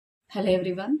Hello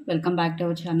everyone, welcome back to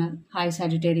our channel. Hi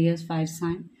Sagittarius fire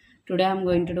sign. Today I'm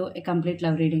going to do a complete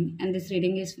love reading, and this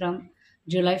reading is from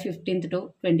July 15th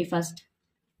to 21st.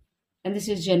 And this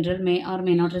is general, may or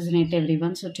may not resonate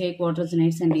everyone, so take what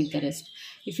resonates and leave the rest.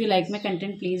 If you like my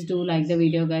content, please do like the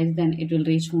video guys, then it will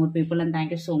reach more people, and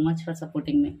thank you so much for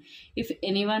supporting me. If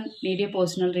anyone need a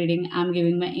personal reading, I'm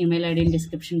giving my email ID in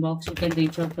description box. You can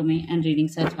reach out to me and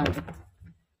readings are started.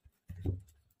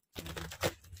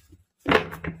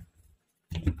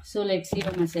 So let's see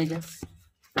your messages.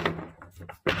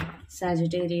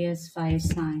 Sagittarius fire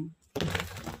sign,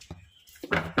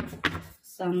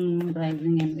 Sun,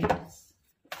 Rising and Venus.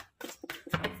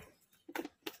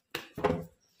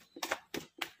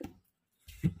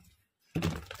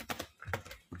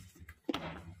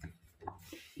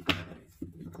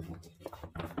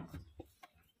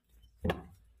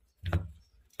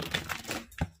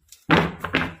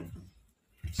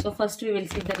 So first we will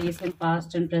see the recent,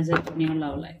 past and present in your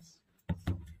love life.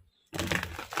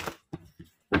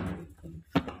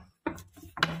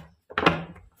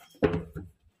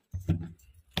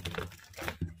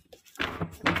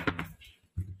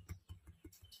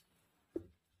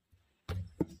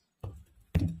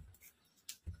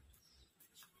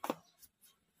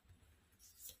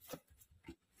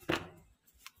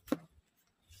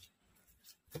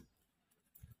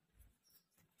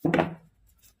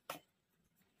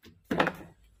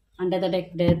 Under the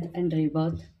deck, death and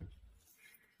rebirth.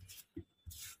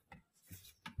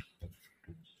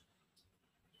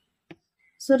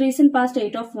 So recent past,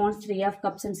 8 of wands, 3 of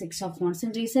cups and 6 of wands.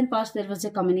 In recent past, there was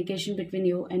a communication between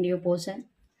you and your person.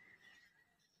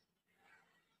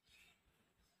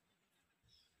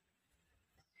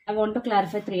 I want to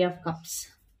clarify 3 of cups.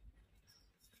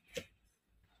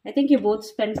 I think you both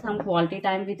spent some quality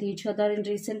time with each other in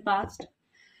recent past.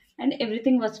 And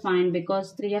everything was fine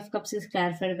because 3 of cups is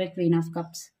clarified by Queen of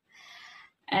cups.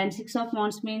 And 6 of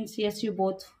wands means yes, you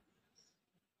both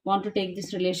want to take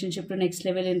this relationship to next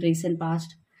level in recent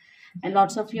past. And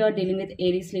lots of you are dealing with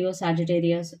Aries, Leo,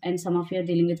 Sagittarius, and some of you are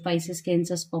dealing with Pisces,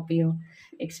 Cancer, Scorpio,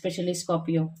 especially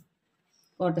Scorpio,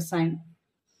 water sign.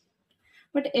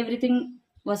 But everything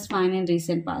was fine in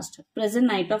recent past. Present,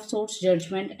 Knight of Swords,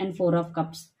 Judgment, and 4 of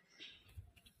Cups.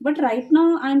 But right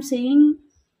now, I'm saying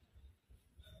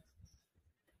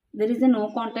there is a no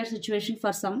contact situation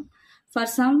for some. For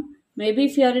some, maybe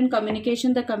if you are in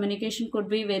communication, the communication could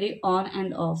be very on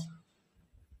and off.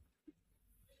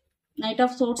 Knight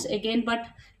of Swords again, but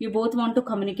you both want to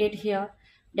communicate here.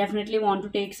 Definitely want to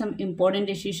take some important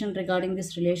decision regarding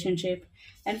this relationship.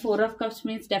 And 4 of Cups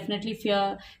means definitely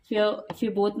if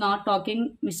you both not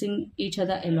talking, missing each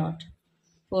other a lot.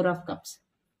 4 of Cups.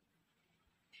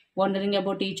 Wondering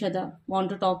about each other, want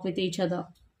to talk with each other.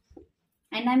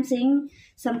 And I'm seeing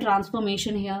some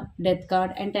transformation here, death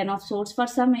card and 10 of swords. For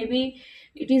some, maybe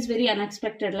it is very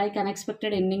unexpected, like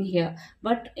unexpected ending here.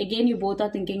 But again, you both are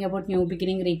thinking about new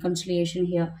beginning, reconciliation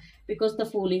here, because the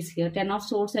fool is here. 10 of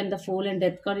swords and the fool and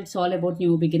death card, it's all about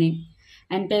new beginning.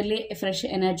 Entirely a fresh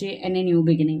energy and a new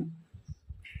beginning.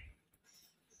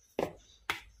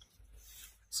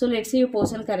 So let's see your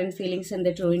personal current feelings and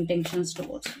the true intentions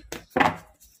towards you.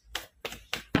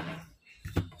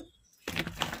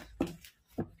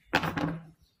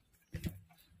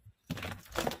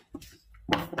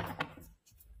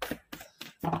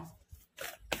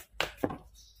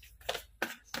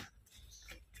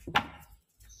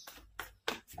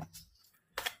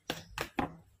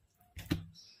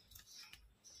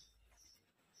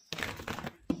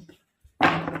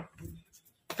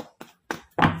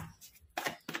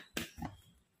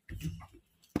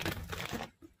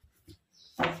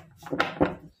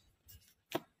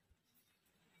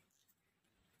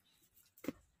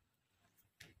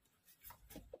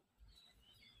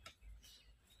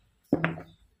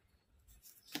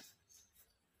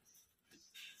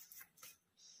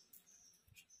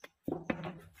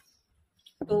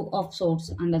 Two of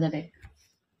swords under the deck.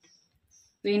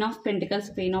 Queen of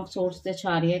Pentacles, Queen of Swords, the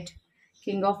Chariot,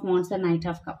 King of Wands, the Knight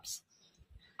of Cups.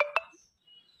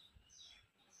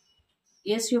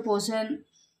 Yes, your person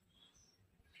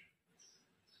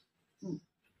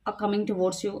are coming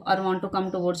towards you or want to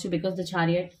come towards you because the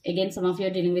Chariot. Again, some of you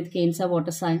are dealing with Cancer,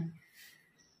 water sign.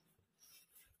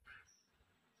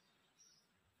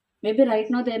 Maybe right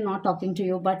now they are not talking to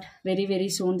you, but very, very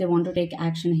soon they want to take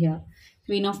action here.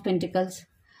 Queen of Pentacles,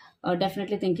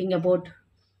 definitely thinking about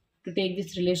to take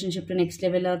this relationship to next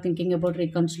level or thinking about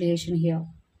reconciliation here.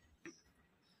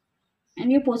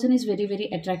 And your person is very, very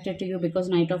attracted to you because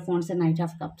Knight of Wands and Knight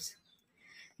of Cups.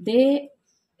 They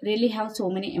really have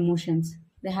so many emotions.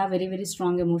 They have very, very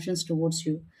strong emotions towards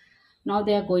you. Now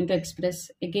they are going to express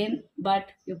again,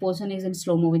 but your person is in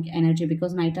slow moving energy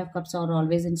because Knight of Cups are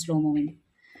always in slow moving.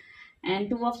 And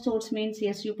Two of Swords means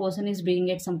yes, your person is being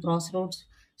at some crossroads.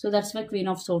 So that's why Queen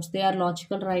of Swords. They are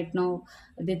logical right now.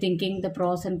 They're thinking the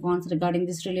pros and cons regarding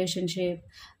this relationship.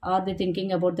 Are they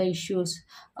thinking about the issues?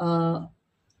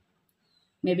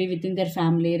 Maybe within their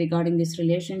family regarding this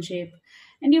relationship,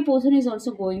 and your person is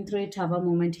also going through a tougher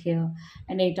moment here,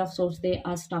 and Eight of Swords, they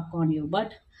are stuck on you.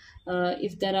 But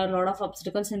if there are a lot of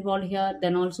obstacles involved here,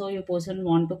 then also your person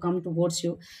want to come towards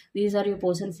you. These are your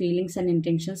person feelings and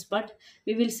intentions, but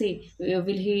we will see, will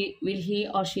he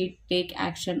or she take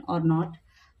action or not.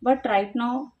 But right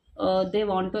now they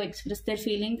want to express their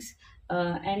feelings,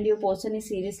 and your person is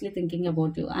seriously thinking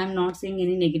about you. I'm not seeing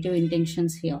any negative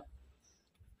intentions here.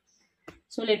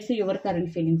 So let's see your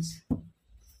current feelings.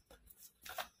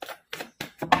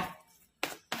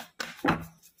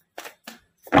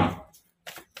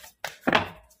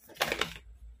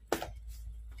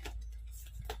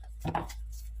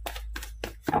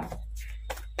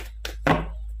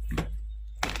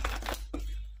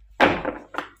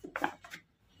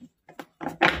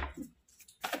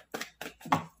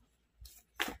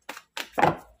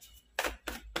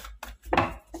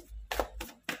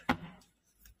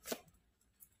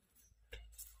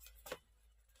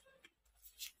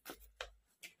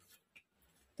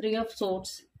 Three of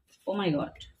Swords. Oh my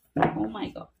god. Oh my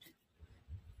god.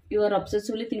 You are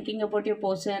obsessively thinking about your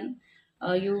person.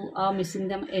 You are missing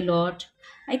them a lot.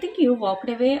 I think you walked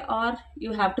away, or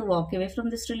you have to walk away from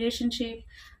this relationship.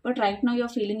 But right now, you're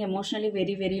feeling emotionally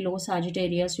very, very low,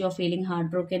 Sagittarius. You're feeling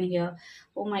heartbroken here.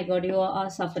 Oh my god, you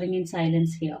are suffering in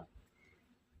silence here.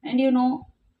 And you know,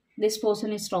 this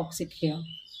person is toxic here.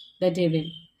 The devil.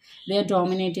 They are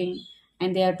dominating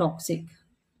and they are toxic.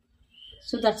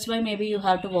 So that's why maybe you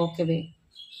have to walk away.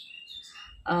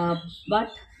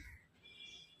 But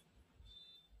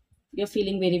you're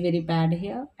feeling very, very bad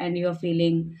here, and you're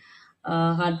feeling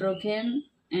heartbroken,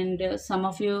 and some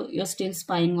of you, you're still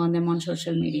spying on them on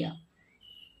social media.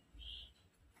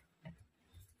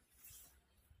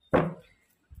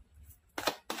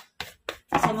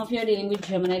 Some of you are dealing with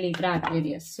Gemini, Libra,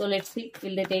 Aquarius. So let's see,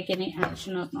 will they take any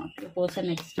action or not? Your person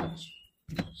next stage.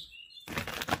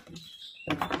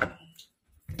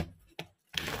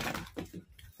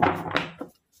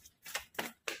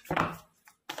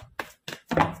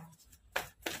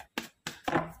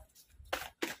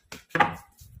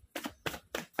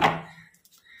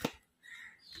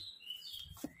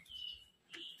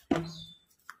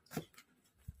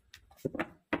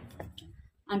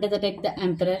 Under the deck, the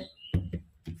Emperor,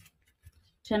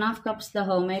 Ten of Cups, the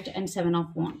Hermit, and Seven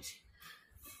of Wands.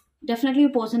 Definitely,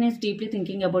 your person is deeply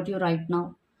thinking about you right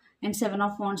now. And Seven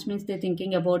of Wands means they're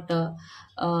thinking about uh,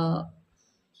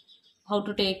 how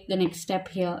to take the next step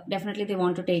here. Definitely, they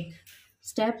want to take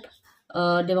step.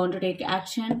 They want to take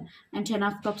action. And Ten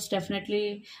of Cups,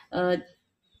 definitely,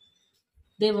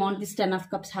 they want this Ten of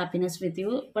Cups happiness with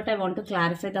you. But I want to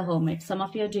clarify the Hermit. Some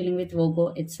of you are dealing with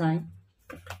Virgo, it's sign.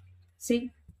 See,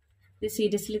 they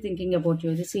seriously thinking about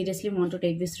you. They seriously want to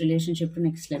take this relationship to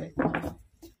next level.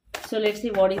 So let's see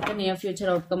what is the near future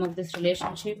outcome of this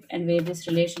relationship and where this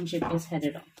relationship is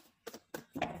headed on.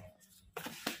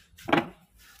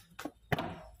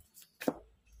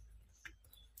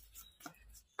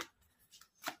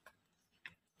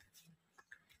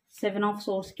 Seven of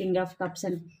Swords, King of Cups,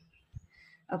 and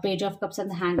a Page of Cups, and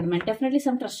the Hangman. Definitely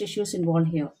some trust issues involved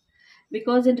here,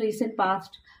 because in recent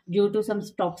past, due to some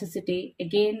toxicity,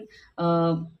 again,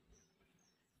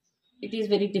 it is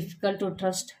very difficult to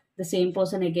trust the same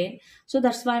person again. So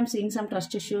that's why I'm seeing some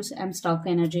trust issues and stuck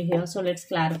energy here. So let's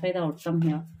clarify the outcome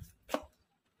here.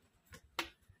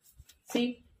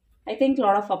 See, I think a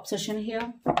lot of obsession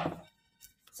here.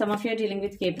 Some of you are dealing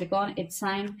with Capricorn, it's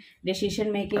sign,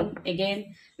 decision making,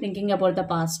 again, thinking about the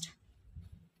past.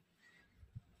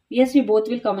 Yes, you both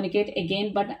will communicate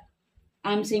again, but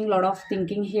I'm seeing a lot of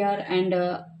thinking here,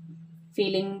 and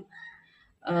feeling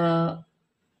uh,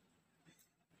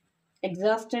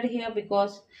 exhausted here,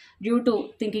 because due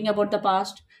to thinking about the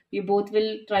past, you both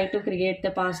will try to create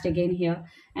the past again here,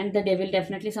 and the devil,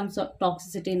 definitely some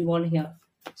toxicity involved here.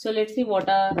 So let's see what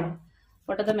are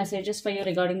the messages for you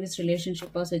regarding this relationship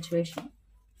or situation.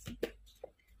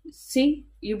 See,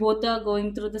 you both are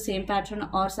going through the same pattern,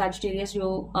 or Sagittarius,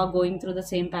 you are going through the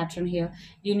same pattern here.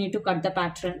 You need to cut the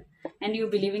pattern, and you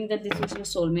believing that this is your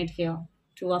soulmate here.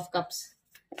 Two of Cups.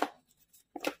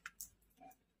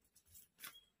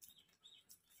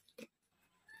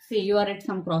 See, you are at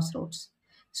some crossroads.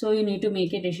 So you need to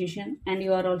make a decision, and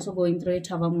you are also going through a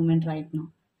tougher moment right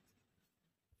now.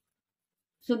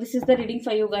 So this is the reading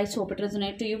for you guys. Hope it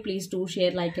resonate to you. Please do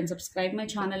share, like, and subscribe my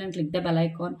channel and click the bell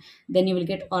icon. Then you will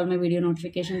get all my video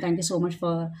notification. Thank you so much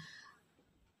for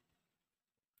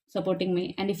supporting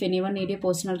me. And if anyone need a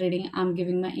personal reading, I'm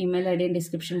giving my email ID in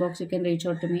description box. You can reach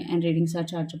out to me, and readings are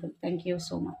chargeable. Thank you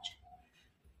so much.